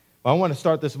Well, I want to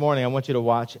start this morning. I want you to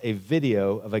watch a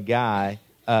video of a guy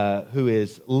who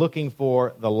is looking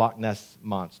for the Loch Ness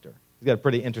Monster. He's got a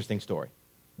pretty interesting story.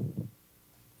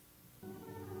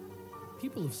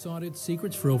 People have sought its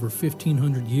secrets for over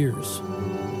 1,500 years.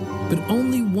 But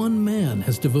only one man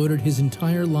has devoted his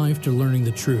entire life to learning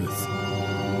the truth.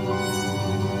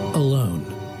 Alone,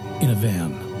 in a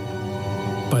van,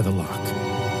 by the loch.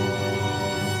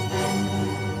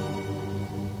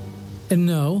 And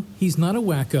no, he's not a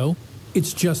wacko.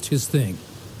 It's just his thing.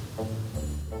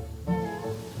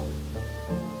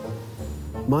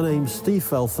 My name's Steve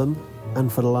Feltham,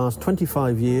 and for the last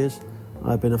 25 years,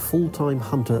 I've been a full-time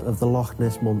hunter of the Loch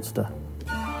Ness Monster.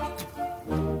 I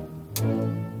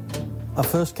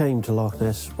first came to Loch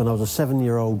Ness when I was a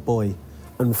 7-year-old boy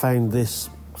and found this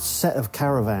set of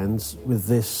caravans with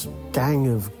this gang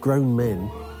of grown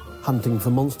men hunting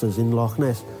for monsters in Loch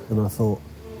Ness. And I thought,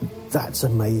 that's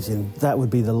amazing. That would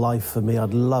be the life for me.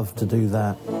 I'd love to do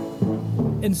that.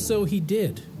 And so he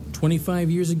did.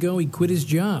 25 years ago, he quit his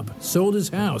job, sold his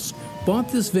house, bought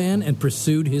this van, and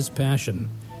pursued his passion.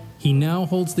 He now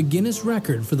holds the Guinness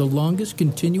record for the longest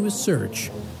continuous search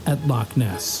at Loch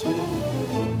Ness.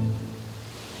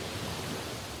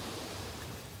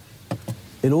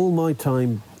 In all my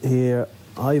time here,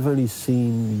 I've only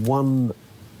seen one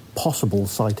possible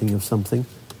sighting of something.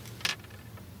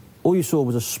 All you saw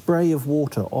was a spray of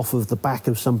water off of the back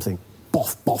of something.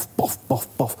 Boff, boff, boff, boff,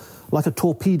 boff. Like a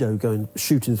torpedo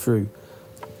shooting through.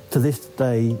 To this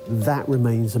day, that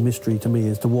remains a mystery to me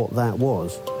as to what that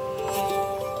was.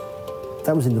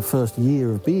 That was in the first year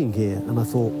of being here, and I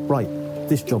thought, right,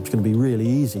 this job's going to be really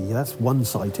easy. That's one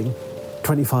sighting.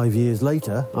 25 years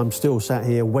later, I'm still sat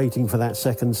here waiting for that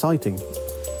second sighting.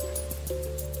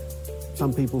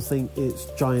 Some people think it's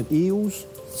giant eels.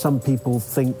 Some people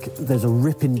think there's a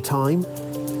rip in time.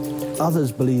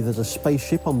 Others believe there's a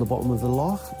spaceship on the bottom of the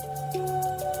loch.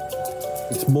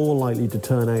 It's more likely to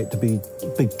turn out to be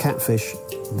big catfish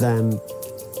than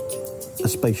a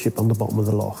spaceship on the bottom of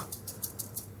the loch.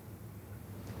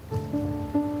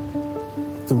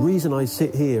 The reason I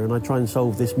sit here and I try and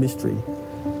solve this mystery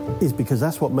is because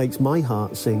that's what makes my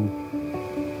heart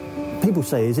sing. People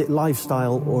say, is it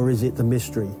lifestyle or is it the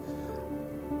mystery?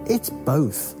 It's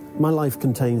both. My life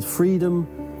contains freedom,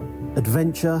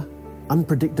 adventure,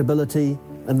 unpredictability,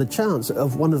 and the chance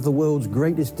of one of the world's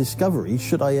greatest discoveries,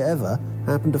 should I ever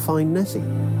happen to find Nessie.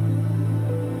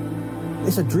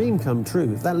 It's a dream come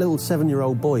true. If that little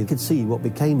 7-year-old boy could see what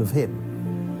became of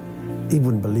him, he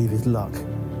wouldn't believe his luck.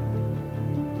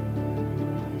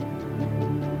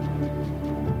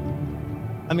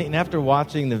 I mean, after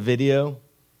watching the video,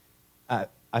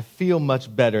 I feel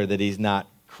much better that he's not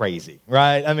crazy,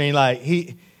 right? I mean, like,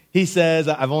 he says,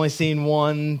 I've only seen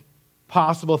one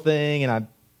possible thing, and I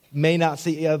may not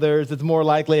see others. It's more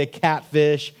likely a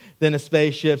catfish than a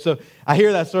spaceship. So I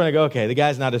hear that story and I go, okay, the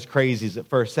guy's not as crazy as it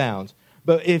first sounds.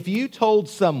 But if you told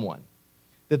someone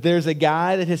that there's a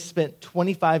guy that has spent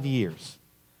 25 years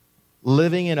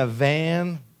living in a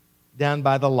van down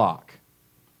by the loch,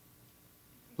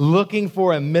 looking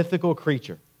for a mythical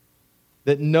creature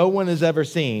that no one has ever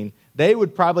seen, they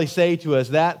would probably say to us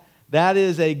that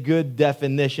is a good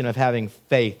definition of having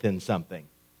faith in something,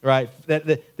 right? That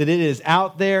it is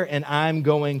out there and I'm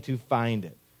going to find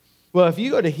it. Well, if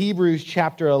you go to Hebrews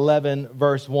chapter 11,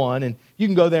 verse 1, and you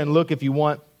can go there and look if you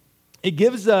want, it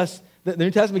gives us, the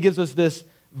New Testament gives us this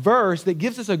verse that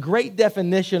gives us a great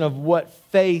definition of what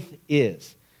faith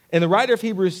is. And the writer of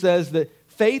Hebrews says that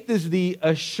faith is the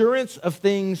assurance of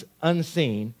things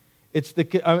unseen. It's the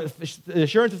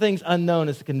assurance of things unknown.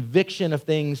 It's the conviction of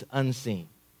things unseen.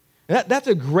 And that's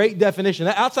a great definition.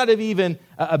 Outside of even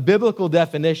a biblical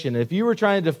definition, if you were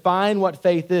trying to define what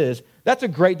faith is, that's a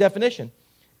great definition.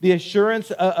 The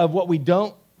assurance of what we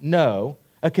don't know,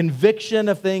 a conviction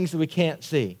of things that we can't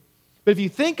see. But if you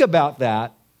think about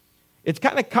that, it's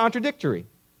kind of contradictory.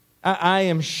 I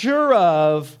am sure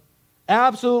of,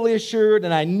 absolutely assured,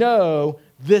 and I know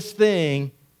this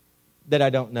thing that I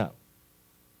don't know.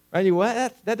 Right?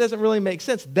 Well, that doesn't really make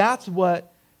sense. That's what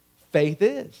faith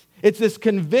is. It's this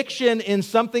conviction in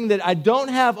something that I don't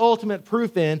have ultimate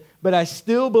proof in, but I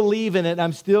still believe in it, and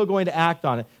I'm still going to act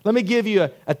on it. Let me give you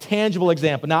a tangible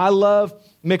example. Now, I love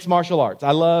mixed martial arts.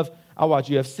 I watch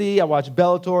UFC, I watch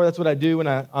Bellator. That's what I do when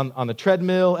on the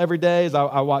treadmill every day is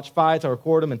I watch fights, I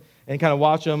record them, and kind of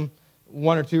watch them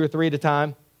 1 or 2 or 3 at a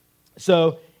time.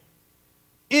 So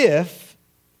if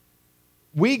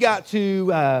we got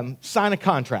to sign a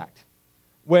contract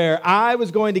where I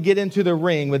was going to get into the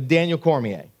ring with Daniel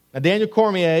Cormier. Now, Daniel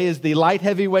Cormier is the light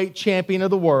heavyweight champion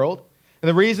of the world. And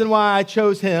the reason why I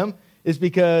chose him is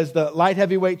because the light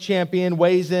heavyweight champion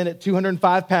weighs in at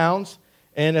 205 pounds.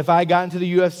 And if I got into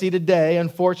the UFC today,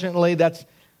 unfortunately, that's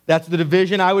the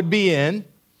division I would be in.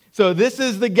 So this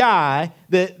is the guy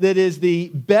that is the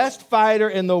best fighter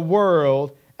in the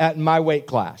world at my weight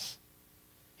class.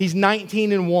 He's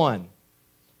 19-1.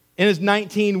 In his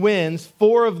 19 wins,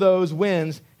 4 of those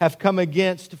wins have come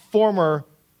against former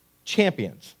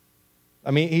champions.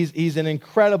 I mean, he's an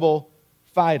incredible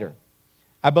fighter.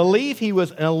 I believe he was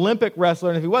an Olympic wrestler,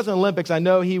 and if he wasn't Olympics, I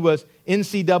know he was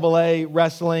NCAA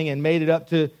wrestling and made it up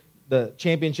to the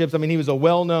championships. I mean, he was a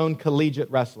well-known collegiate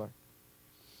wrestler.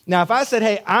 Now, if I said,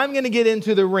 hey, I'm going to get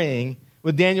into the ring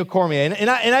with Daniel Cormier, and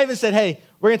I even said, hey,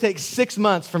 we're going to take 6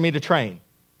 months for me to train.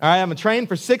 All right, I'm going to train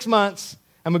for 6 months.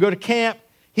 I'm going to go to camp.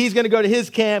 He's going to go to his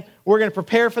camp. We're going to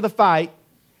prepare for the fight.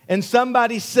 And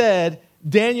somebody said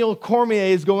Daniel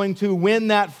Cormier is going to win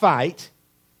that fight.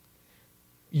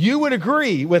 You would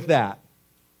agree with that.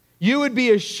 You would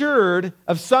be assured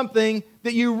of something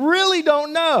that you really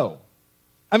don't know.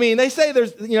 I mean, they say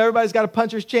everybody's got a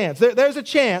puncher's chance. There's a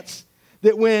chance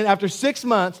that after 6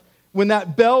 months, when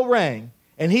that bell rang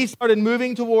and he started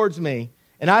moving towards me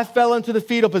and I fell into the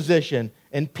fetal position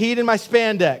and peed in my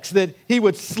spandex, that he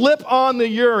would slip on the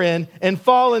urine and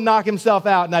fall and knock himself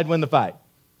out and I'd win the fight.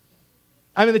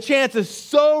 I mean, the chance is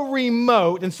so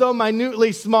remote and so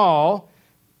minutely small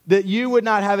that you would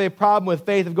not have a problem with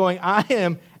faith of going, I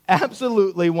am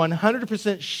absolutely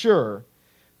 100% sure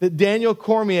that Daniel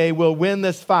Cormier will win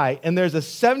this fight, and there's a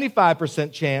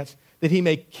 75% chance that he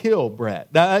may kill Brett.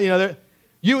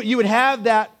 You would have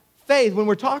that faith. When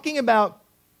we're talking about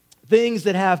things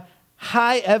that have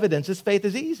high evidence, this faith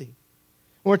is easy.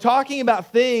 When we're talking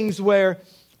about things where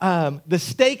the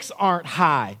stakes aren't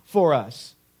high for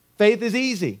us, faith is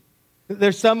easy.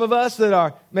 There's some of us that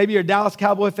are, maybe you're a Dallas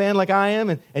Cowboy fan like I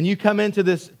am, and you come into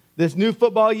this new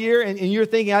football year and you're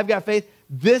thinking, I've got faith.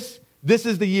 This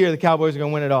is the year the Cowboys are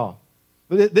going to win it all.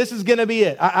 This is going to be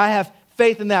it. I have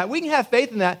faith in that. We can have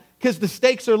faith in that because the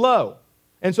stakes are low.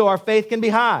 And so our faith can be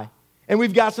high. And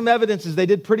we've got some evidences. They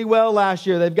did pretty well last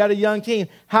year. They've got a young team.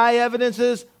 High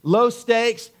evidences, low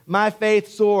stakes, my faith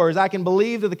soars. I can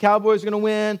believe that the Cowboys are going to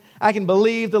win. I can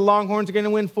believe the Longhorns are going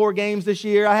to win 4 games this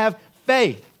year. I have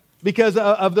faith because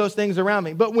of those things around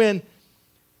me. But when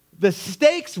the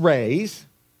stakes raise,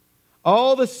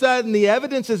 all of a sudden the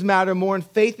evidences matter more and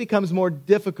faith becomes more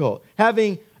difficult.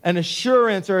 Having an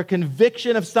assurance or a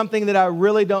conviction of something that I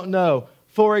really don't know.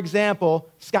 For example,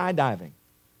 skydiving.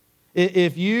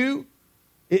 If you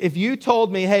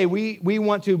told me, hey, we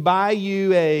want to buy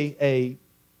you a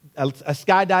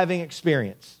skydiving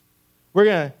experience. We're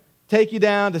going to take you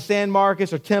down to San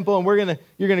Marcos or Temple, and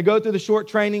you're going to go through the short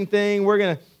training thing. We're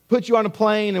going to put you on a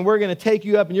plane, and we're going to take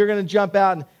you up, and you're going to jump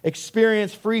out and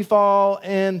experience free fall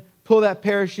and pull that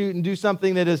parachute and do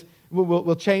something that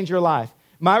will change your life.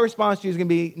 My response to you is going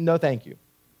to be, no, thank you.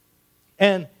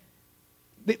 And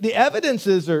the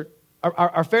evidences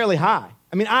are fairly high.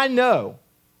 I mean, I know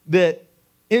that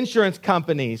insurance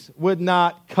companies would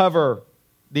not cover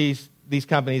these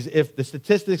companies if the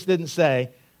statistics didn't say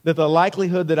that the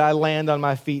likelihood that I land on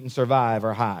my feet and survive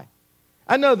are high.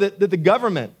 I know that the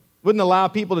government wouldn't allow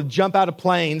people to jump out of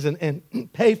planes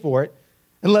and pay for it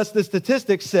unless the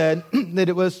statistics said that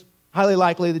it was highly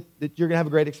likely that you're going to have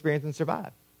a great experience and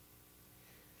survive.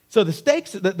 So the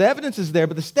stakes, the evidence is there,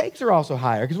 but the stakes are also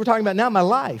higher because we're talking about now my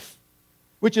life,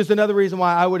 which is another reason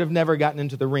why I would have never gotten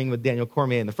into the ring with Daniel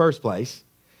Cormier in the first place.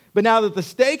 But now that the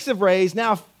stakes have raised,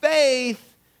 now faith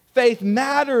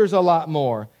matters a lot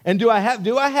more. And do I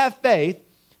have faith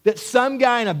that some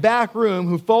guy in a back room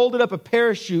who folded up a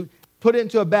parachute, put it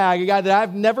into a bag, a guy that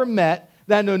I've never met,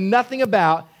 that I know nothing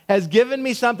about, has given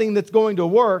me something that's going to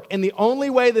work, and the only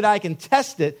way that I can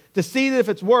test it to see that if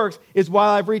it works is while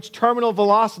I've reached terminal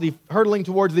velocity hurtling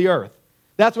towards the earth.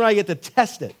 That's when I get to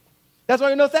test it. That's why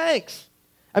I go, no thanks.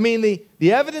 I mean,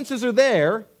 the evidences are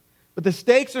there, but the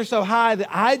stakes are so high that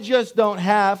I just don't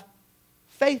have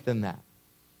faith in that.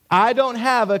 I don't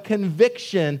have a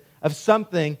conviction of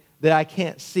something that I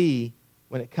can't see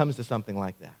when it comes to something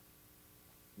like that.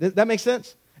 Does that make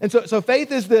sense? And so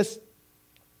faith is this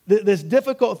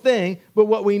difficult thing, but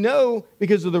what we know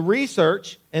because of the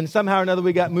research, and somehow or another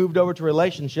we got moved over to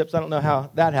relationships. I don't know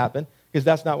how that happened because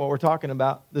that's not what we're talking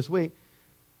about this week.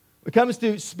 When it comes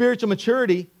to spiritual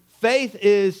maturity, faith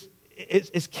is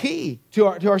key to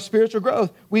our spiritual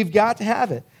growth. We've got to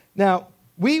have it. Now,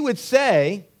 we would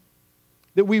say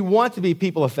that we want to be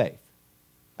people of faith.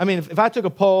 I mean, if I took a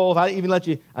poll, if I even let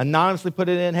you anonymously put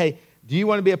it in, hey, do you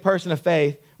want to be a person of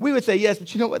faith? We would say yes,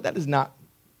 but you know what? That is not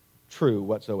true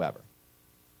whatsoever.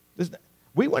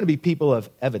 We want to be people of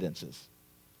evidences.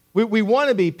 We want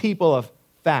to be people of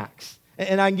facts.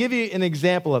 And I can give you an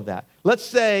example of that. Let's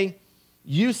say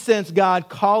you sense God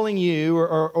calling you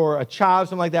or a child,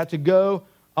 something like that, to go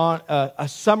on a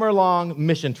summer-long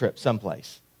mission trip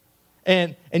someplace.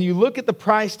 And you look at the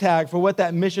price tag for what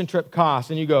that mission trip costs,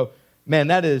 and you go, man,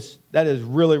 that is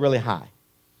really, really high.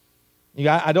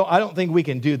 I don't think we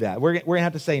can do that. We're going to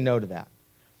have to say no to that.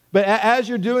 But as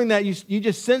you're doing that, you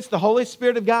just sense the Holy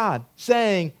Spirit of God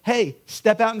saying, hey,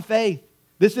 step out in faith.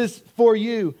 This is for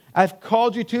you. I've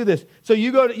called you to this. So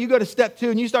you go to step 2,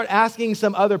 and you start asking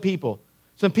some other people,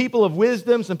 some people of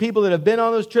wisdom, some people that have been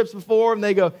on those trips before, and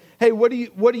they go, hey, what do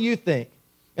you think?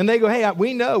 And they go, hey,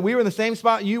 we know. We were in the same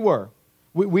spot you were.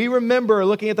 We remember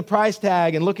looking at the price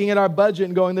tag and looking at our budget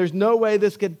and going, there's no way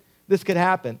this could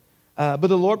happen. But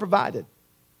the Lord provided.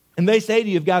 And they say to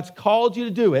you, if God's called you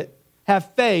to do it,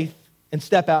 have faith and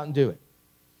step out and do it.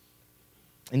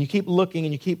 And you keep looking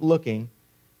and you keep looking.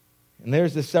 And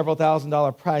there's this several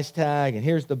 $1,000 price tag, and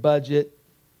here's the budget.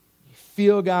 You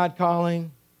feel God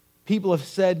calling. People have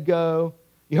said go.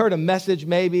 You heard a message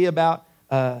maybe about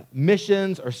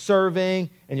missions or serving,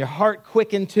 and your heart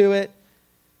quickened to it.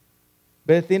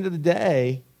 But at the end of the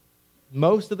day,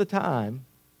 most of the time,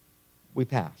 we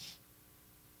pass.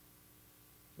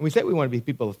 And we say we want to be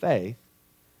people of faith,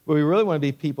 but we really want to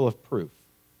be people of proof.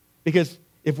 Because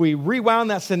if we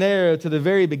rewound that scenario to the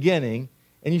very beginning,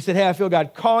 and you said, hey, I feel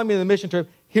God calling me to the mission trip,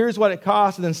 here's what it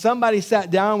costs, and then somebody sat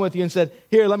down with you and said,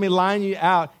 here, let me line you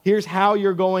out. Here's how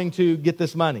you're going to get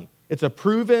this money. It's a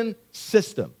proven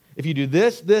system. If you do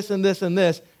this, this, and this, and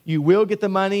this, you will get the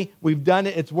money. We've done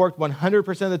it. It's worked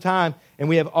 100% of the time, and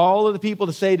we have all of the people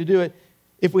to say to do it.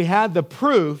 If we had the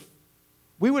proof,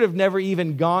 we would have never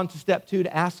even gone to step 2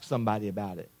 to ask somebody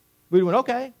about it. We went,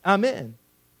 okay, I'm in.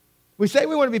 We say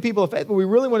we want to be people of faith, but we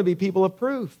really want to be people of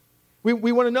proof.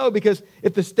 We want to know, because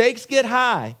if the stakes get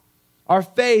high, our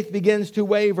faith begins to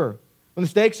waver. When the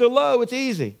stakes are low, it's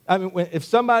easy. I mean,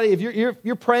 if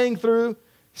you're praying through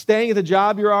staying at the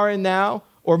job you are in now,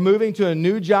 or moving to a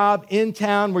new job in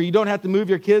town where you don't have to move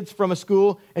your kids from a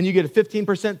school and you get a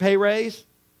 15% pay raise,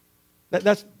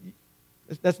 that's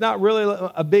not really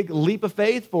a big leap of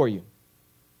faith for you.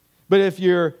 But if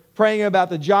you're praying about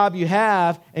the job you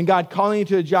have and God calling you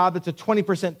to a job that's a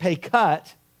 20% pay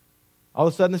cut, all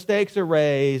of a sudden the stakes are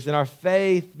raised and our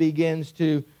faith begins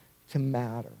to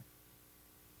matter.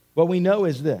 What we know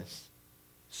is this: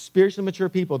 spiritually mature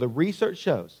people, the research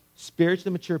shows,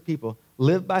 spiritually mature people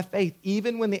live by faith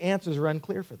even when the answers are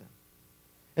unclear for them.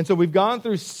 And so we've gone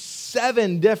through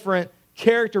 7 different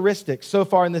characteristics so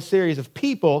far in this series of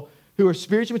people who are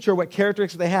spiritually mature, what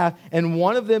characteristics they have, and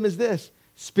one of them is this: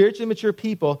 spiritually mature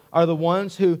people are the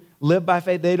ones who live by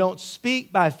faith. They don't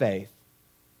speak by faith.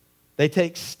 They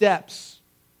take steps.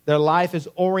 Their life is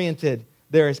oriented.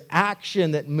 There is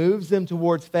action that moves them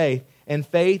towards faith, and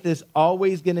faith is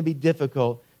always going to be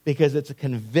difficult because it's a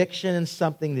conviction in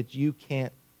something that you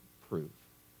can't prove.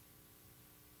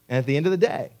 And at the end of the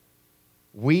day,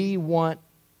 we want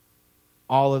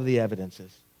all of the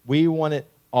evidences. We want it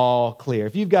all clear.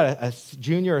 If you've got a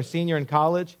junior or senior in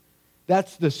college,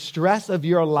 that's the stress of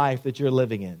your life that you're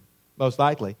living in, most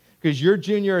likely. Because your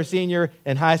junior or senior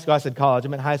in high school, I said college, I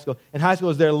meant high school. In high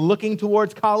school, as they're looking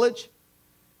towards college,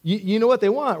 you know what they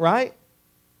want, right?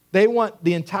 They want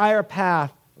the entire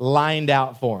path lined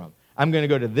out for them. I'm going to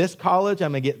go to this college,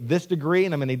 I'm going to get this degree,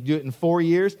 and I'm going to do it in 4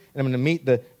 years, and I'm going to meet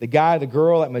the guy, the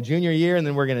girl at my junior year, and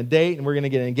then we're going to date, and we're going to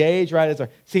get engaged, right, as our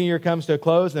senior year comes to a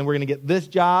close, and then we're going to get this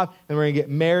job, and we're going to get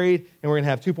married, and we're going to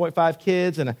have 2.5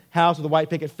 kids and a house with a white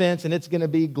picket fence, and it's going to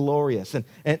be glorious. And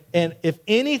if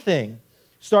anything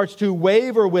starts to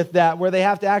waver with that, where they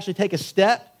have to actually take a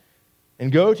step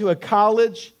and go to a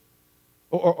college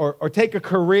or take a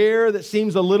career that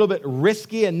seems a little bit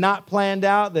risky and not planned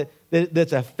out,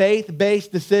 that's a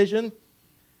faith-based decision,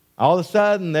 all of a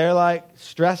sudden they're like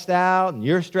stressed out and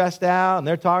you're stressed out and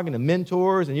they're talking to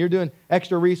mentors and you're doing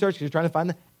extra research because you're trying to find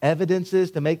the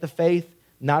evidences to make the faith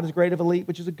not as great of a leap,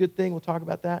 which is a good thing. We'll talk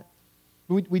about that.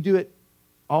 We do it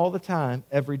all the time,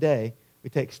 every day. We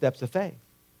take steps of faith.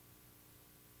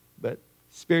 But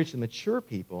spiritually mature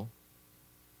people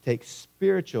take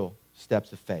spiritual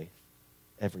steps of faith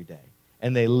every day,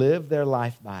 and they live their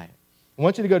life by it. I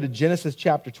want you to go to Genesis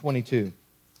chapter 22.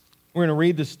 We're going to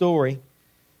read the story,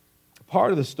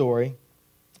 part of the story,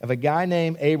 of a guy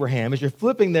named Abraham. As you're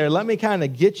flipping there, let me kind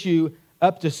of get you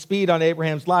up to speed on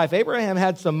Abraham's life. Abraham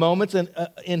had some moments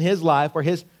in his life where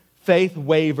his faith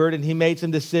wavered, and he made some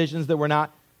decisions that were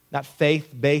not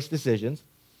faith-based decisions.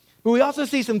 But we also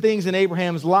see some things in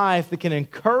Abraham's life that can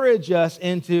encourage us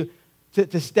into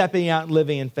stepping out and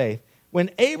living in faith. When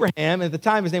Abraham, at the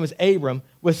time his name was Abram,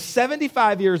 was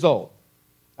 75 years old.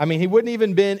 I mean, he wouldn't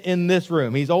even been in this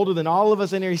room. He's older than all of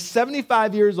us in here. He's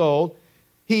 75 years old.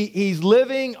 he's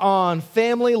living on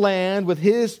family land with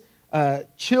his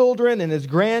children and his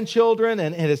grandchildren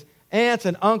and his aunts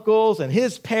and uncles and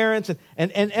his parents,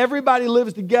 and everybody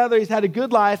lives together. He's had a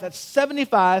good life. At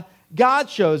 75, God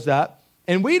shows up,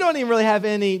 and we don't even really have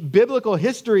any biblical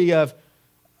history of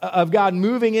God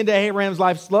moving into Abraham's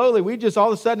life slowly. We just,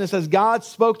 all of a sudden, it says God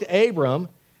spoke to Abram,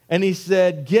 and he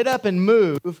said, get up and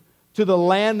move to the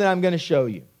land that I'm going to show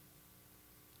you.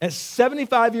 At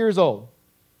 75 years old,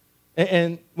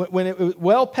 and when it was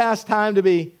well past time to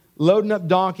be loading up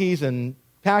donkeys and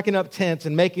packing up tents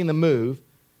and making the move,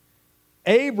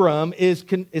 Abram is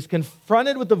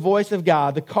confronted with the voice of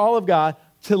God, the call of God,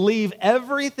 to leave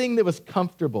everything that was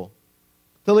comfortable,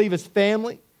 to leave his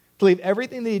family, to leave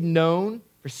everything that he'd known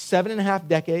for 7.5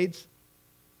 decades,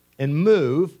 and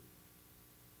move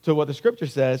to what the scripture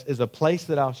says is a place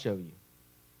that I'll show you.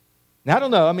 Now, I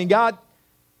don't know. I mean, God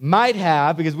might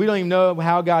have, because we don't even know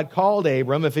how God called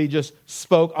Abram, if he just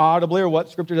spoke audibly or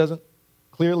what. Scripture doesn't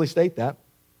clearly state that.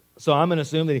 So I'm going to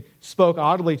assume that he spoke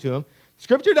audibly to him.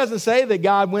 Scripture doesn't say that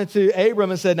God went to Abram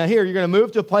and said, now here, you're going to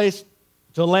move to a place,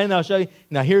 to a land that I'll show you.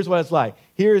 Now here's what it's like.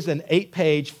 Here's an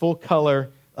 8-page full-color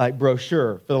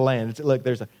brochure for the land. Look,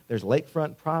 there's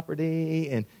lakefront property,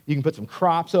 and you can put some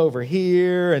crops over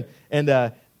here, and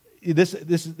this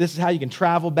is how you can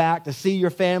travel back to see your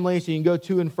family, so you can go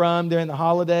to and from during the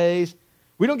holidays.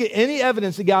 We don't get any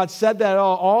evidence that God said that at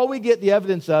all. All we get the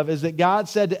evidence of is that God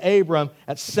said to Abram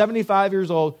at 75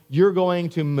 years old, you're going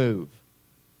to move.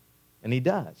 And he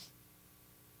does.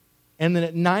 And then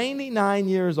at 99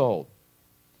 years old,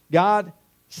 God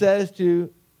says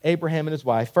to Abraham and his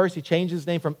wife, first he changes his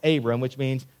name from Abram, which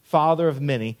means father of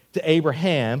many, to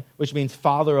Abraham, which means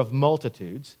father of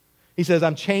multitudes. He says,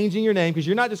 I'm changing your name because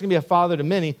you're not just going to be a father to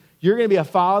many, you're going to be a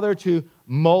father to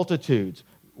multitudes,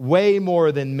 way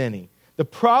more than many. The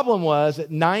problem was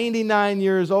at 99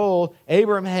 years old,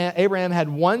 Abraham had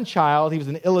one child. He was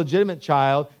an illegitimate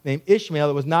child named Ishmael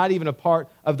that was not even a part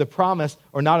of the promise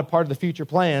or not a part of the future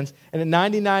plans. And at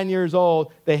 99 years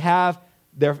old,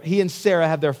 he and Sarah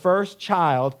have their first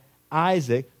child,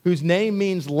 Isaac, whose name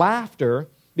means laughter,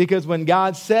 because when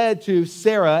God said to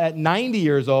Sarah at 90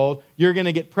 years old, you're going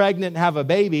to get pregnant and have a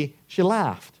baby, she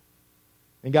laughed.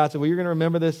 And God said, well, you're going to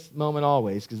remember this moment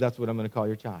always, because that's what I'm going to call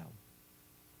your child.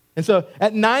 And so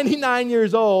at 99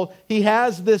 years old, he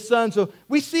has this son. So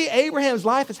we see Abraham's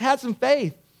life has had some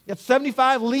faith. At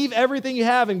 75, leave everything you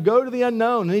have and go to the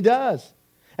unknown. And he does.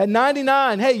 At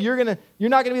 99, hey, you're not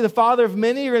going to be the father of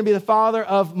many. You're going to be the father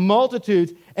of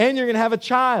multitudes. And you're going to have a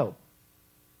child.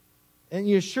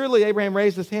 And surely Abraham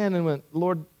raised his hand and went,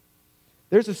 Lord,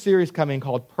 there's a series coming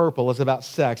called Purple. It's about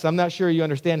sex. I'm not sure you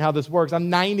understand how this works. I'm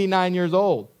 99 years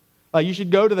old. You should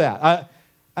go to that.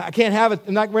 I can't have it.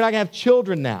 We're not going to have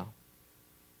children now.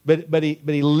 But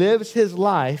he lives his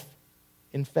life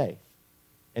in faith.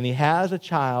 And he has a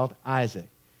child, Isaac.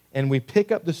 And we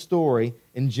pick up the story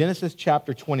in Genesis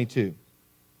chapter 22. It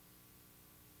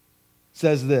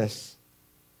says this.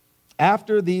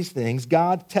 After these things,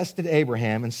 God tested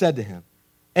Abraham and said to him,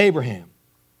 Abraham.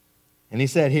 And he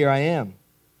said, here I am. And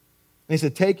he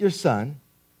said, take your son,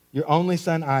 your only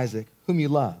son Isaac, whom you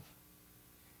love,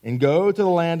 and go to the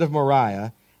land of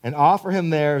Moriah and offer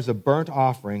him there as a burnt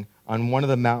offering on one of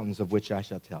the mountains of which I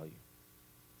shall tell you.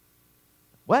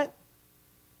 What?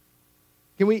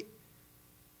 Can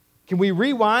we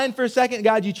rewind for a second?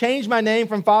 God, you changed my name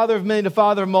from father of many to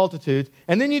father of multitudes,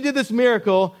 and then you did this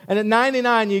miracle, and at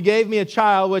 99 you gave me a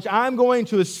child, which I'm going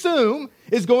to assume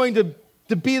is going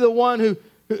to be the one who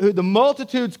the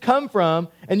multitudes come from,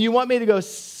 and you want me to go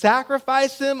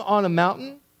sacrifice him on a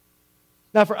mountain?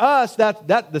 Now for us,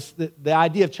 the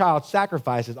idea of child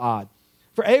sacrifice is odd.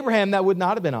 For Abraham, that would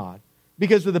not have been odd.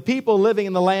 Because of the people living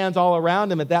in the lands all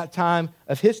around him at that time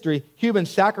of history, human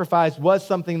sacrifice was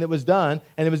something that was done,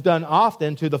 and it was done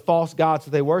often to the false gods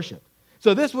that they worshiped.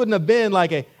 So this wouldn't have been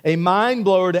like a mind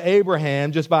blower to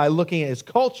Abraham just by looking at his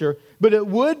culture, but it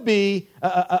would be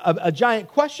a giant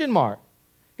question mark.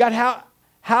 God,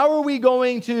 how are we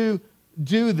going to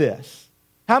do this?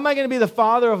 How am I going to be the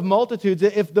father of multitudes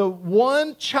if the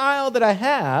one child that I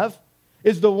have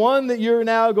is the one that you're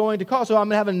now going to call? So I'm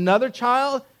going to have another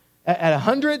child at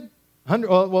 100?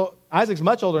 Well, Isaac's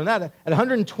much older than that. At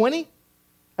 120?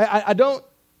 I don't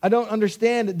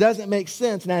understand. It doesn't make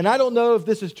sense. And I don't know if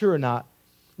this is true or not.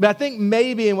 But I think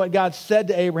maybe in what God said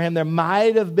to Abraham, there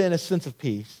might have been a sense of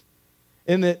peace.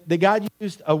 In that God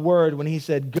used a word when he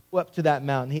said, go up to that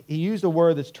mountain. He used a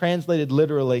word that's translated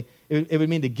literally. It would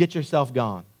mean to get yourself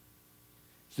gone.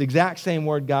 It's the exact same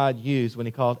word God used when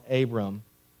he called Abram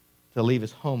to leave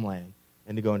his homeland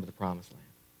and to go into the promised land.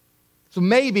 So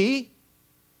maybe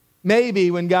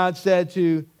maybe when God said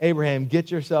to Abraham,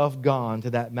 get yourself gone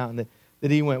to that mountain,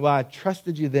 that he went, well, I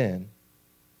trusted you then,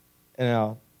 and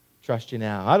I'll trust you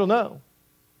now. I don't know.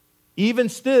 Even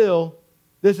still,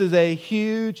 this is a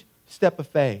huge step of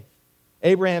faith.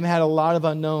 Abraham had a lot of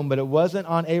unknown, but it wasn't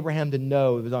on Abraham to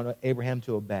know, it was on Abraham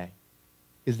to obey.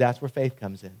 Because that's where faith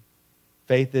comes in.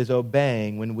 Faith is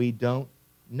obeying when we don't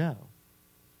know.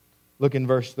 Look in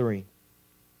verse 3.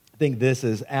 I think this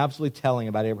is absolutely telling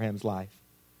about Abraham's life.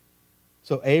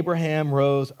 So Abraham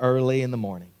rose early in the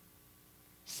morning,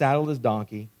 saddled his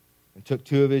donkey, and took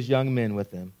 2 of his young men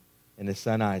with him and his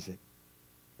son Isaac.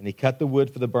 And he cut the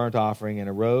wood for the burnt offering and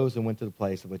arose and went to the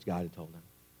place of which God had told him.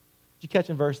 Did you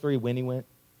catch in verse 3 when he went?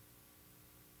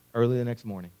 Early the next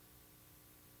morning.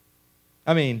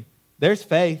 I mean, there's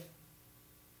faith.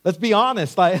 Let's be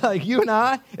honest. Like you and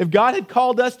I, if God had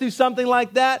called us to something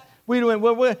like that, we'd went,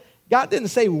 well, God didn't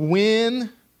say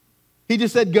when. He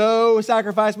just said, go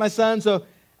sacrifice my son. So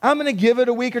I'm going to give it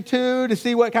a week or two to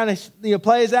see what kind of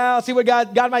plays out, see what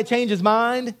God might change his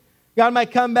mind. God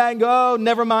might come back and go, oh,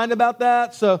 never mind about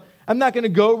that. So I'm not going to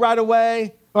go right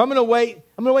away. Or I'm going to wait.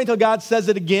 I'm going to wait until God says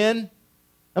it again.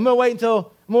 I'm going to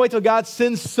wait until God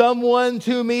sends someone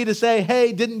to me to say,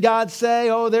 hey, didn't God say,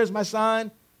 oh, there's my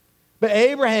sign? But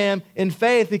Abraham, in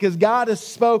faith, because God has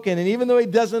spoken, and even though he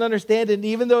doesn't understand it, and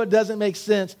even though it doesn't make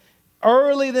sense,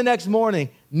 early the next morning,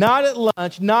 not at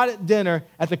lunch, not at dinner,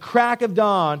 at the crack of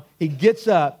dawn, he gets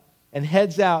up and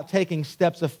heads out taking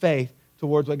steps of faith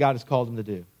towards what God has called him to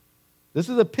do. This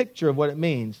is a picture of what it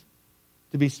means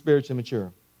to be spiritually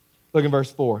mature. Look in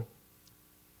verse 4.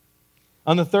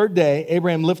 On the 3rd day,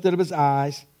 Abraham lifted up his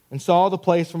eyes and saw the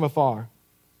place from afar.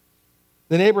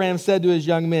 Then Abraham said to his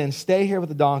young men, stay here with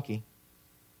the donkey.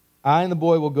 I and the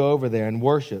boy will go over there and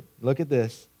worship. Look at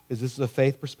this, because this is a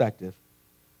faith perspective.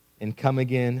 And come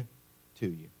again to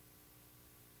you.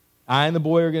 I and the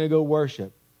boy are going to go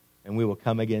worship, and we will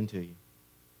come again to you.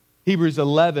 Hebrews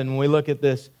 11, when we look at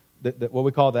this, what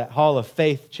we call that Hall of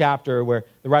Faith chapter, where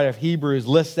the writer of Hebrews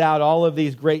lists out all of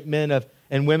these great men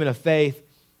and women of faith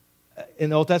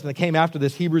in the Old Testament that came after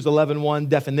this Hebrews 11:1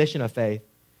 definition of faith.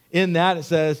 In that it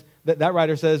says, that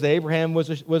writer says that Abraham was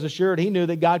assured, he knew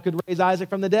that God could raise Isaac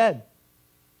from the dead.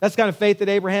 That's the kind of faith that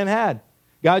Abraham had.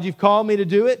 God, you've called me to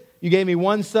do it. You gave me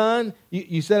one son.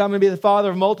 You said I'm going to be the father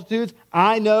of multitudes.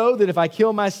 I know that if I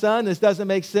kill my son, this doesn't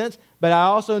make sense. But I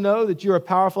also know that you're a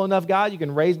powerful enough God. You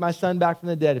can raise my son back from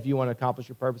the dead if you want to accomplish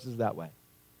your purposes that way.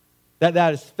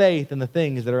 That is faith in the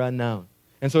things that are unknown.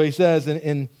 And so he says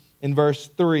in verse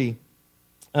 3,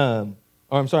 in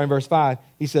verse 5,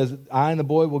 he says, I and the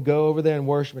boy will go over there and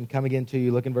worship and come again to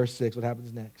you. Look in verse 6, what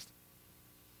happens next.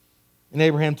 And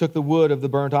Abraham took the wood of the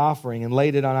burnt offering and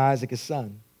laid it on Isaac his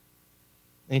son.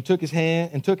 And he took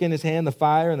in his hand the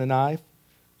fire and the knife.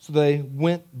 So they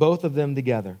went both of them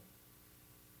together.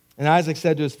 And Isaac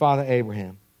said to his father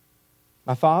Abraham,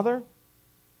 my father? And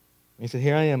he said,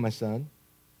 here I am, my son. And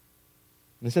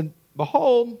he said,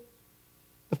 behold,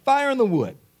 the fire and the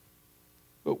wood.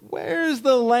 But where's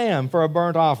the lamb for a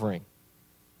burnt offering?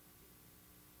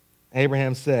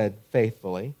 Abraham said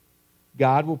faithfully,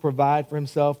 God will provide for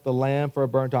himself the lamb for a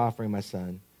burnt offering, my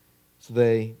son. So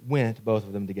they went, both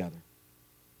of them together.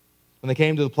 When they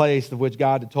came to the place of which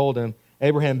God had told him,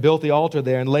 Abraham built the altar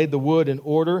there and laid the wood in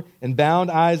order and bound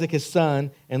Isaac his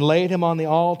son and laid him on the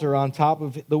altar on top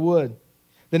of the wood.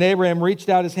 Then Abraham reached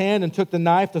out his hand and took the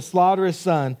knife to slaughter his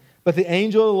son. But the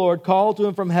angel of the Lord called to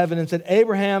him from heaven and said,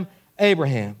 Abraham,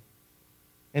 Abraham.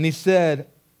 And he said,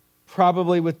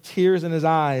 probably with tears in his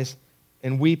eyes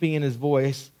and weeping in his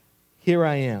voice, here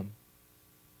I am.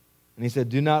 And he said,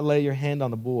 do not lay your hand on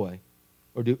the boy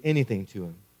or do anything to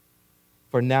him.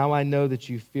 For now I know that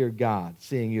you fear God,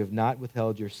 seeing you have not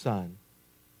withheld your son,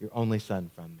 your only son,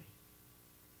 from me.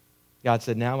 God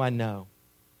said, now I know.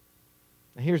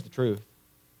 Now here's the truth.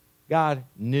 God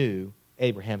knew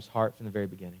Abraham's heart from the very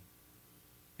beginning.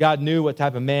 God knew what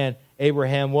type of man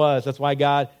Abraham was. That's why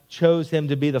God chose him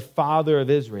to be the father of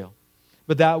Israel.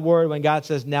 But that word, when God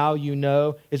says, now you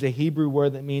know, is a Hebrew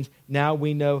word that means now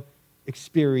we know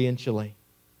experientially.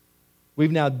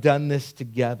 We've now done this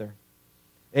together.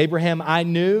 Abraham, I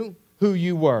knew who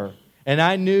you were, and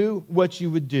I knew what you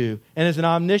would do. And as an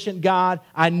omniscient God,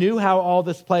 I knew how all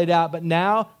this played out. But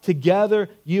now, together,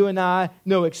 you and I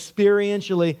know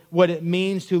experientially what it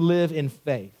means to live in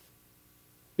faith.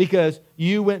 Because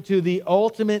you went to the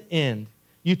ultimate end.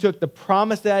 You took the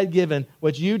promise that I had given,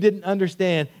 which you didn't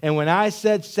understand. And when I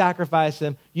said sacrifice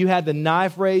him, you had the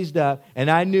knife raised up. And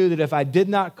I knew that if I did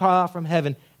not call out from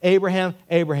heaven, Abraham,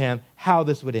 Abraham, how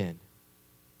this would end.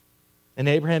 And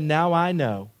Abraham, now I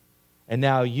know, and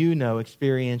now you know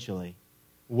experientially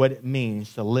what it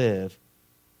means to live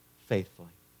faithfully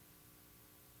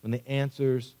when the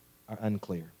answers are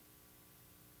unclear.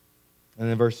 And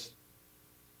in verse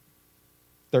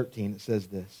 13, it says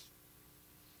this.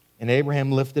 And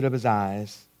Abraham lifted up his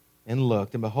eyes and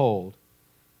looked, and behold,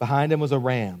 behind him was a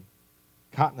ram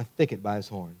caught in a thicket by his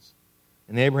horns.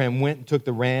 And Abraham went and took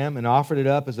the ram and offered it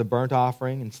up as a burnt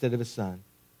offering instead of his son.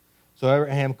 So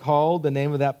Abraham called the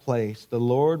name of that place, the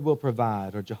Lord will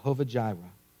provide, or Jehovah Jireh.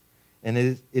 And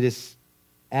it is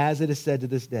as it is said to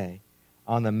this day,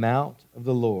 on the mount of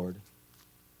the Lord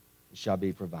it shall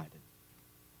be provided.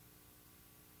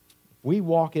 If we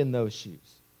walk in those shoes,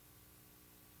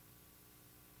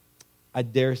 I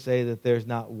dare say that there's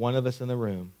not one of us in the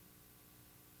room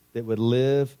that would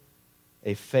live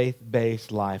a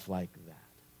faith-based life like that.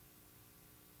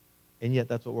 And yet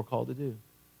that's what we're called to do.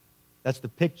 That's the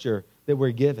picture that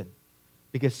we're given.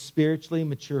 Because spiritually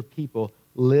mature people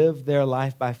live their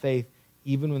life by faith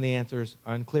even when the answers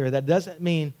are unclear. That doesn't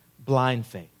mean blind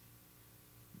faith.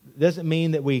 It doesn't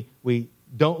mean that we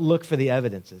don't look for the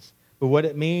evidences. But what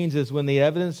it means is when the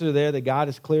evidences are there that God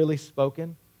has clearly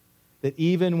spoken, that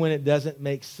even when it doesn't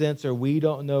make sense or we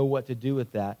don't know what to do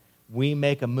with that, we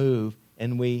make a move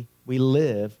and we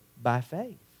live by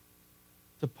faith.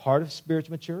 It's a part of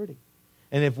spiritual maturity.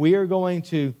 And if we are going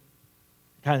to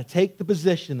kind of take the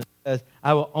position that says,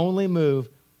 I will only move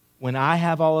when I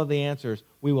have all of the answers,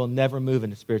 we will never move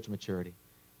into spiritual maturity.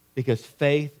 Because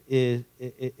faith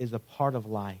is a part of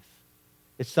life.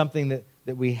 It's something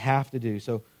that we have to do.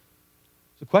 So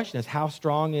the question is, how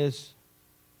strong is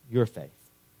your faith?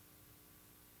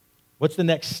 What's the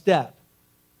next step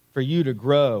for you to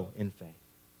grow in faith?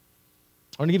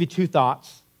 I want to give you two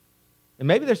thoughts. And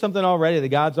maybe there's something already that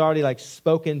God's already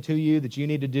spoken to you that you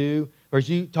need to do. Or as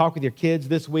you talk with your kids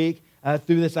this week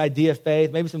through this idea of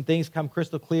faith, maybe some things come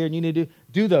crystal clear and you need to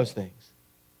do those things.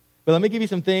 But let me give you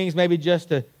some things maybe just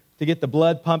to get the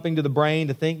blood pumping to the brain,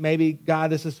 to think maybe, God,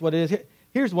 this is what it is.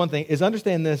 Here's one thing, is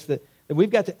understand this, that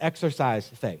we've got to exercise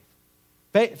faith.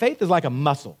 Faith is like a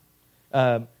muscle.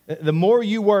 The more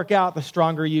you work out, the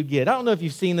stronger you get. I don't know if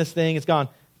you've seen this thing. It's gone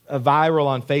viral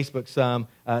on Facebook some.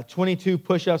 22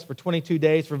 push-ups for 22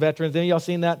 days for veterans. Any of y'all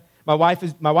seen that? My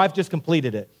wife just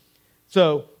completed it.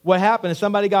 So what happened is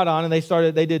somebody got on and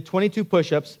they did 22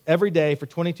 push-ups every day for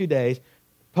 22 days,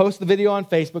 post the video on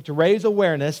Facebook to raise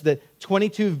awareness that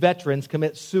 22 veterans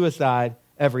commit suicide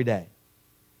every day.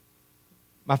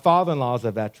 My father-in-law is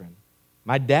a veteran.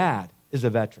 My dad is a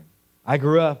veteran. I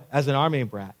grew up as an Army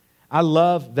brat. I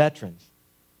love veterans.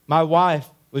 My wife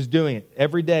was doing it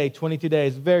every day, 22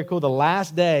 days. Very cool. The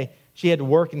last day, she had to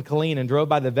work in Killeen and drove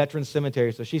by the Veterans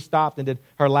Cemetery. So she stopped and did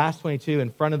her last 22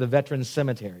 in front of the Veterans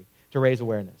Cemetery to raise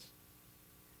awareness.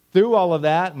 Through all of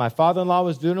that, my father-in-law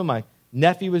was doing them. My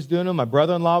nephew was doing them. My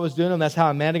brother-in-law was doing them. That's how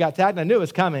Amanda got tagged. And I knew it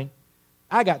was coming.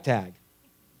 I got tagged.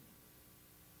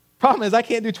 Problem is, I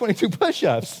can't do 22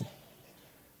 push-ups.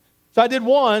 So I did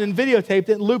one and videotaped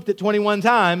it and looped it 21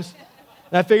 times.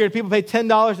 And I figured if people pay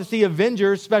 $10 to see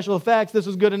Avengers special effects, this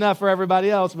was good enough for everybody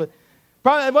else. But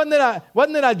probably it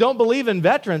wasn't that I don't believe in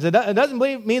veterans. It doesn't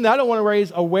mean that I don't want to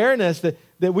raise awareness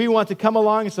that we want to come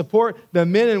along and support the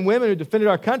men and women who defended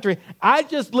our country. I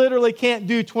just literally can't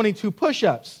do 22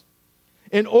 push-ups.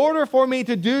 In order for me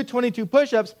to do 22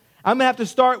 push-ups, I'm going to have to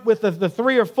start with the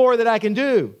 3 or 4 that I can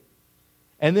do.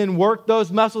 And then work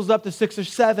those muscles up to 6 or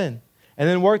 7. And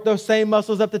then work those same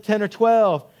muscles up to 10 or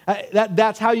 12.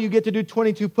 That's how you get to do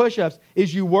 22 push-ups,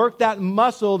 is you work that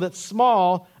muscle that's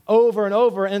small over and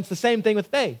over, and it's the same thing with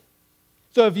faith.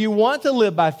 So if you want to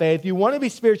live by faith, you want to be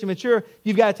spiritually mature,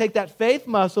 you've got to take that faith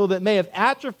muscle that may have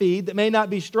atrophied, that may not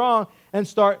be strong, and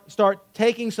start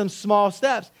taking some small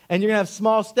steps. And you're going to have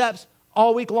small steps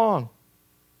all week long.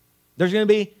 There's going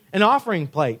to be an offering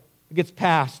plate that gets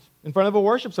passed in front of a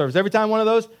worship service. Every time one of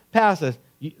those passes,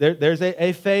 there's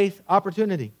a faith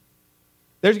opportunity.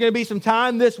 There's going to be some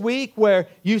time this week where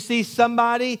you see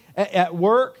somebody at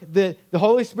work that the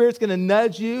Holy Spirit's going to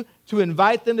nudge you to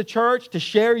invite them to church, to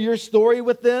share your story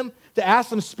with them, to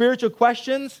ask them spiritual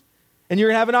questions, and you're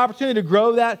going to have an opportunity to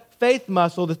grow that faith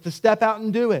muscle to step out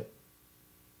and do it.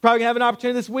 Probably going to have an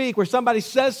opportunity this week where somebody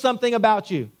says something about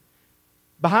you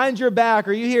behind your back,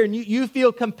 or you hear and you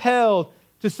feel compelled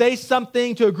to say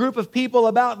something to a group of people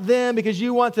about them because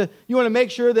you want to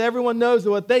make sure that everyone knows that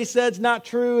what they said is not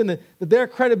true and that their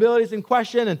credibility is in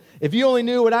question. And if you only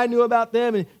knew what I knew about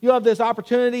them, and you have this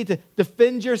opportunity to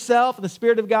defend yourself, and the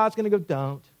Spirit of God's going to go,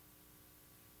 don't.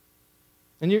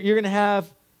 And you're going to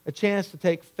have a chance to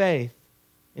take faith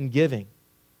in giving,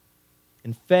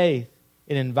 and faith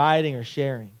in inviting or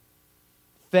sharing,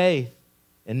 faith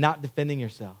in not defending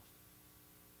yourself.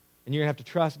 And you're going to have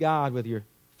to trust God with your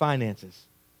finances.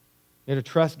 You have to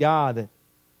trust God that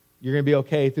You're going to be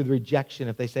okay through the rejection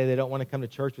if they say they don't want to come to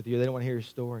church with you, they don't want to hear your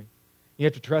story. You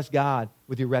have to trust God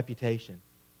with your reputation.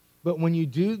 But when you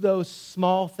do those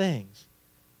small things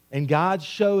and God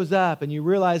shows up and you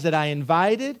realize that I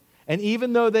invited, and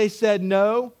even though they said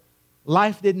no,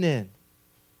 life didn't end.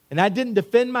 And I didn't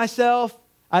defend myself.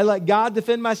 I let God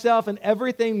defend myself, and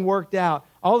everything worked out.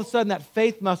 All of a sudden, that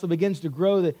faith muscle begins to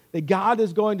grow, that God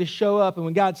is going to show up. And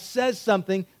when God says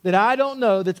something that I don't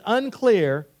know, that's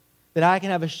unclear, that I can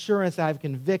have assurance, I have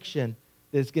conviction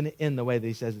that it's going to end the way that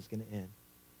he says it's going to end.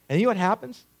 And you know what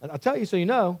happens? I'll tell you so you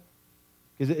know,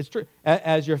 because it's true.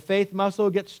 As your faith muscle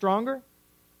gets stronger,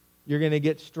 you're going to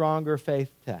get stronger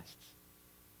faith tests.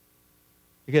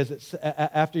 Because it's,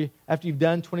 after you've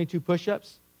done 22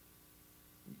 push-ups,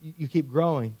 you keep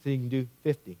growing so you can do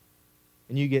 50.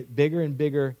 And you get bigger and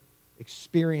bigger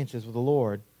experiences with the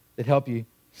Lord that help you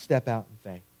step out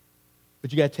in faith.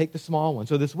 But you got to take the small one.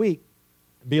 So this week,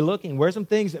 be looking. Where are some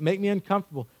things that make me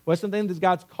uncomfortable? What are some things that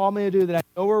God's called me to do that I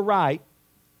know are right,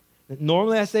 that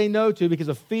normally I say no to because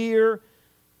of fear,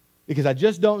 because I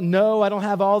just don't know, I don't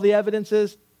have all the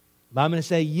evidences, but I'm going to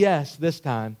say yes this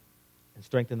time and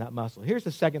strengthen that muscle. Here's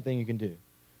the second thing you can do.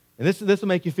 And this will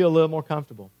make you feel a little more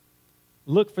comfortable.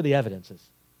 Look for the evidences.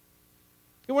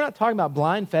 We're not talking about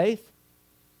blind faith.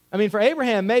 I mean, for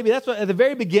Abraham, maybe that's what, at the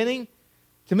very beginning,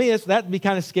 to me, that would be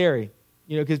kind of scary.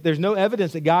 Because there's no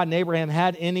evidence that God and Abraham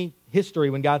had any history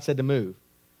when God said to move.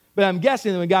 But I'm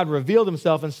guessing that when God revealed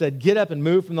himself and said, get up and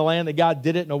move from the land, that God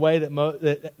did it in a way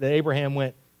that Abraham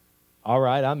went, all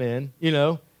right, I'm in.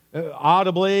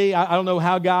 Audibly, I don't know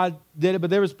how God did it, but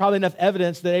there was probably enough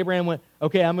evidence that Abraham went,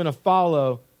 okay, I'm going to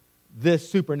follow this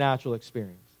supernatural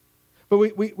experience. But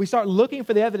we start looking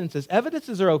for the evidences.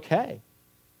 Evidences are okay.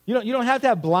 You don't have to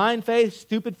have blind faith,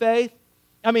 stupid faith.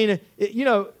 I mean, you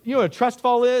know what a trust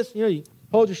fall is? You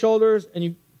hold your shoulders and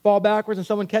you fall backwards and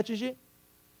someone catches you.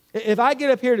 If I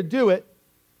get up here to do it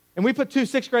and we put 2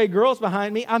 6th-grade girls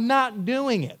behind me, I'm not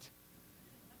doing it.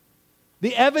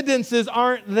 The evidences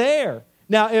aren't there.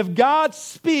 Now, if God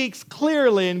speaks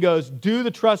clearly and goes, do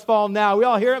the trust fall now, we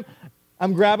all hear him,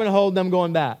 I'm grabbing a hold and I'm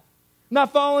going back. I'm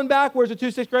not falling backwards with 2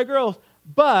 6th-grade girls,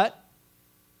 but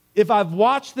if I've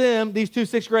watched them, these 2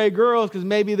 6th-grade girls, because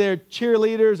maybe they're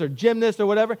cheerleaders or gymnasts or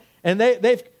whatever, and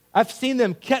I've seen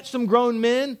them catch some grown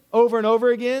men over and over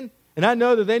again, and I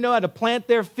know that they know how to plant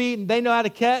their feet and they know how to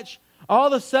catch. All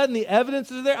of a sudden, the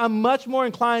evidence is there. I'm much more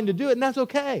inclined to do it, and that's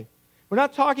okay. We're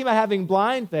not talking about having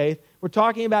blind faith. We're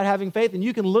talking about having faith, and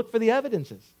you can look for the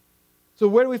evidences. So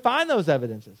where do we find those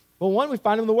evidences? Well, one, we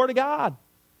find them in the Word of God.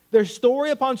 There's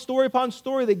story upon story upon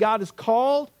story that God has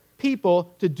called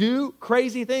people to do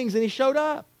crazy things, and he showed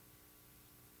up.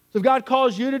 So if God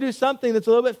calls you to do something that's a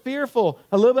little bit fearful,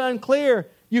 a little bit unclear,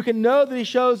 you can know that he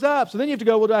shows up. So then you have to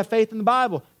go, well, do I have faith in the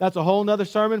Bible? That's a whole other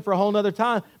sermon for a whole other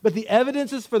time. But the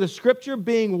evidences for the Scripture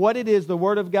being what it is, the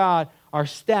Word of God, are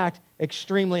stacked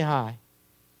extremely high.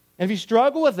 And if you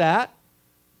struggle with that,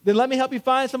 then let me help you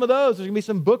find some of those. There's going to be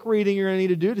some book reading you're going to need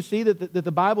to do to see that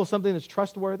the Bible is something that's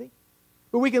trustworthy.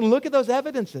 But we can look at those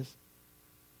evidences.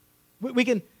 We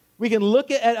can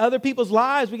look at other people's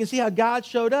lives. We can see how God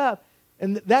showed up.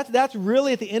 And that's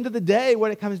really, at the end of the day,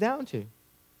 what it comes down to.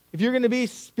 If you're going to be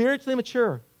spiritually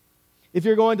mature, if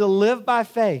you're going to live by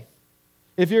faith,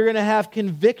 if you're going to have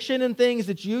conviction in things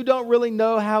that you don't really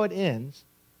know how it ends,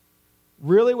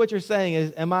 really what you're saying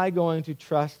is, am I going to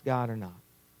trust God or not?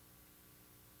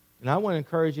 And I want to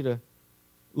encourage you to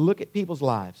look at people's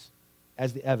lives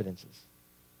as the evidences.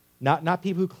 Not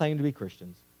people who claim to be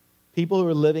Christians. People who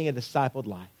are living a discipled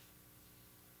life.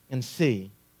 And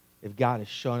see if God has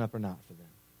shown up or not for them.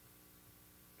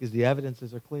 Because the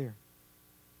evidences are clear.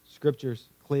 Scripture's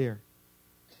clear.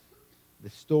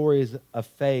 The stories of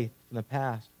faith from the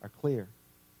past are clear.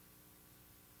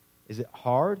 Is it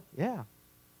hard? Yeah.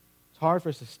 It's hard for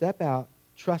us to step out,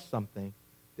 trust something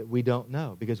that we don't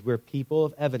know. Because we're people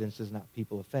of evidences, not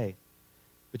people of faith.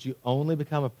 But you only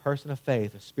become a person of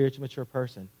faith, a spiritually mature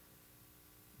person,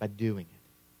 by doing it.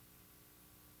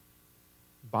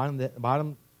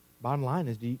 Bottom line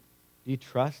is, do you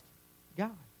trust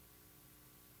God?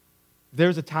 If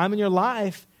there's a time in your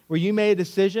life where you made a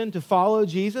decision to follow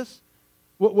Jesus,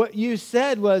 what you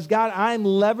said was, God, I'm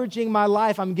leveraging my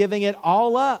life. I'm giving it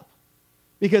all up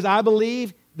because I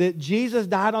believe that Jesus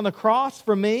died on the cross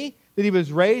for me, that he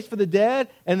was raised for the dead,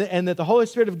 and that the Holy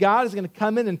Spirit of God is going to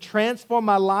come in and transform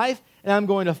my life, and I'm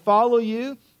going to follow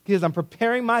you because I'm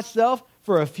preparing myself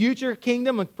for a future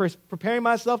kingdom, and preparing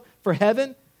myself for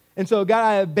heaven. And so, God,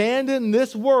 I abandon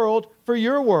this world for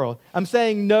your world. I'm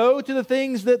saying no to the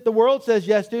things that the world says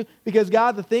yes to, because,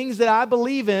 God, the things that I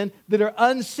believe in that are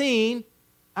unseen,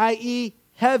 i.e.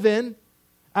 heaven,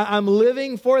 I'm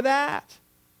living for that.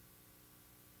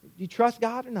 Do you trust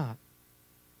God or not?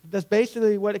 That's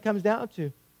basically what it comes down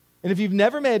to. And if you've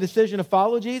never made a decision to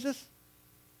follow Jesus,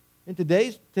 and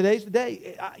today's the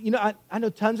day. I know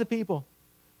tons of people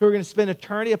who are going to spend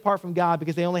eternity apart from God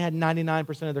because they only had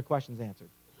 99% of their questions answered.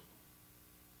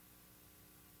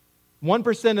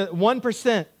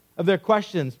 1% of their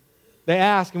questions they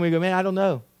ask, and we go, man, I don't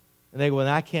know. And they go, well,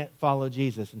 I can't follow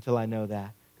Jesus until I know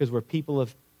that, because we're people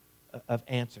of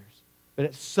answers. But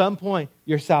at some point,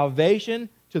 your salvation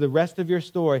to the rest of your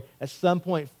story, at some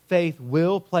point, faith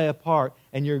will play a part,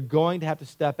 and you're going to have to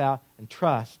step out and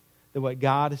trust that what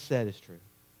God has said is true.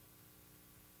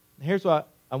 And here's what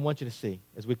I want you to see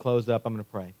as we close up. I'm going to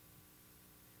pray.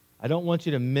 I don't want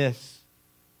you to miss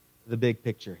the big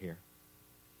picture here.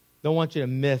 Don't want you to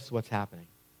miss what's happening.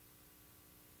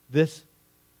 This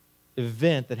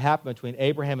event that happened between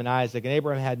Abraham and Isaac, and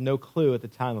Abraham had no clue at the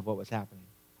time of what was happening.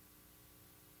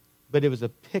 But it was a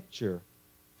picture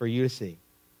for you to see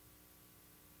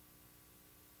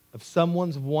of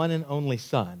someone's one and only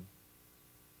son,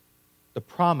 the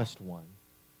promised one,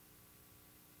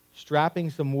 strapping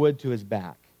some wood to his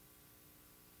back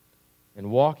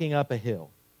and walking up a hill.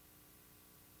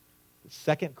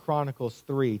 2 Chronicles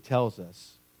 3 tells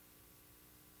us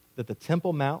that the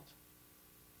Temple Mount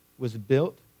was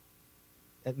built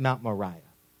at Mount Moriah. I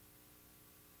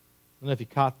don't know if you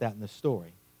caught that in the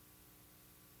story,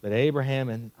 but Abraham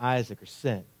and Isaac are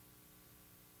sent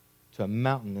to a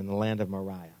mountain in the land of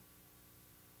Moriah.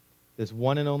 This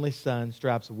one and only son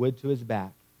straps wood to his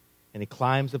back, and he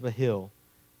climbs up a hill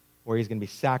where he's going to be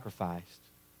sacrificed,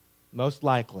 most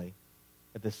likely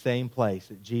at the same place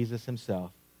that Jesus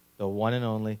himself, the one and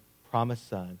only promised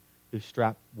son who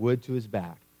strapped wood to his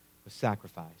back, was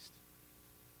sacrificed.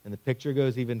 And the picture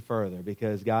goes even further,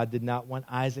 because God did not want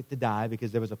Isaac to die,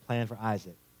 because there was a plan for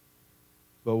Isaac.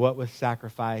 But what was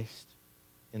sacrificed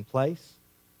in place?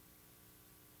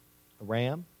 A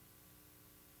ram,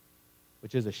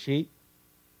 which is a sheep,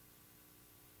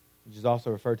 which is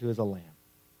also referred to as a lamb.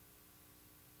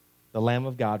 The Lamb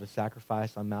of God was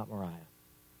sacrificed on Mount Moriah.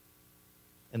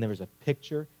 And there was a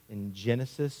picture in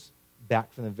Genesis,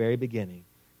 back from the very beginning,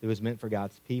 that was meant for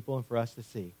God's people and for us to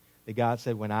see. That God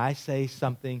said, when I say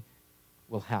something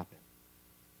will happen,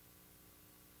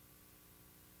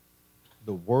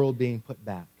 the world being put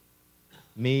back,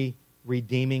 me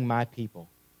redeeming my people,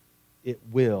 it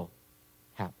will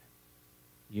happen.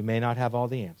 You may not have all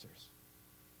the answers.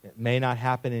 It may not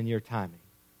happen in your timing.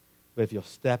 But if you'll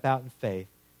step out in faith,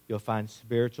 you'll find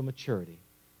spiritual maturity.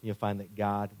 And you'll find that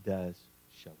God does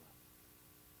show up.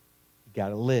 You've got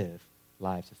to live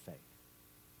lives of faith.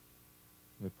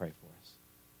 Let me pray for us.